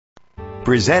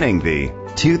Presenting the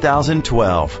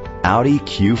 2012 Audi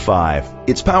Q5.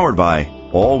 It's powered by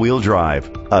all-wheel drive,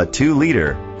 a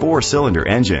 2-liter 4-cylinder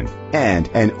engine, and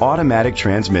an automatic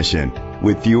transmission.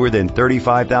 With fewer than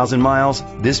 35,000 miles,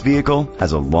 this vehicle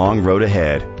has a long road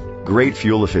ahead. Great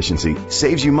fuel efficiency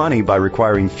saves you money by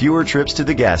requiring fewer trips to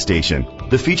the gas station.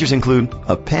 The features include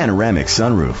a panoramic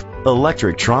sunroof,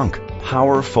 electric trunk,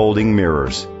 power folding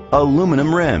mirrors,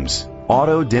 aluminum rims,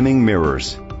 auto-dimming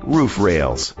mirrors, roof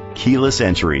rails, keyless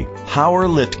entry, power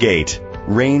liftgate,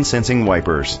 rain-sensing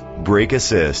wipers, brake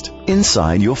assist.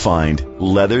 Inside you'll find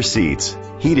leather seats,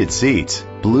 heated seats,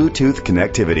 Bluetooth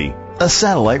connectivity, a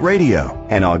satellite radio,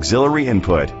 an auxiliary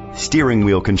input, steering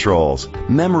wheel controls,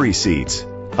 memory seats,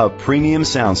 a premium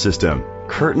sound system,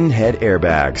 curtain head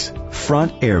airbags,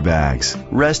 front airbags.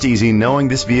 Rest easy knowing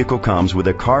this vehicle comes with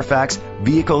a Carfax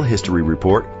Vehicle History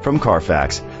Report from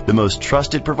Carfax, the most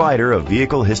trusted provider of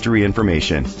vehicle history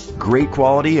information. Great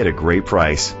quality at a great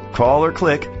price. Call or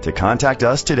click to contact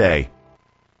us today.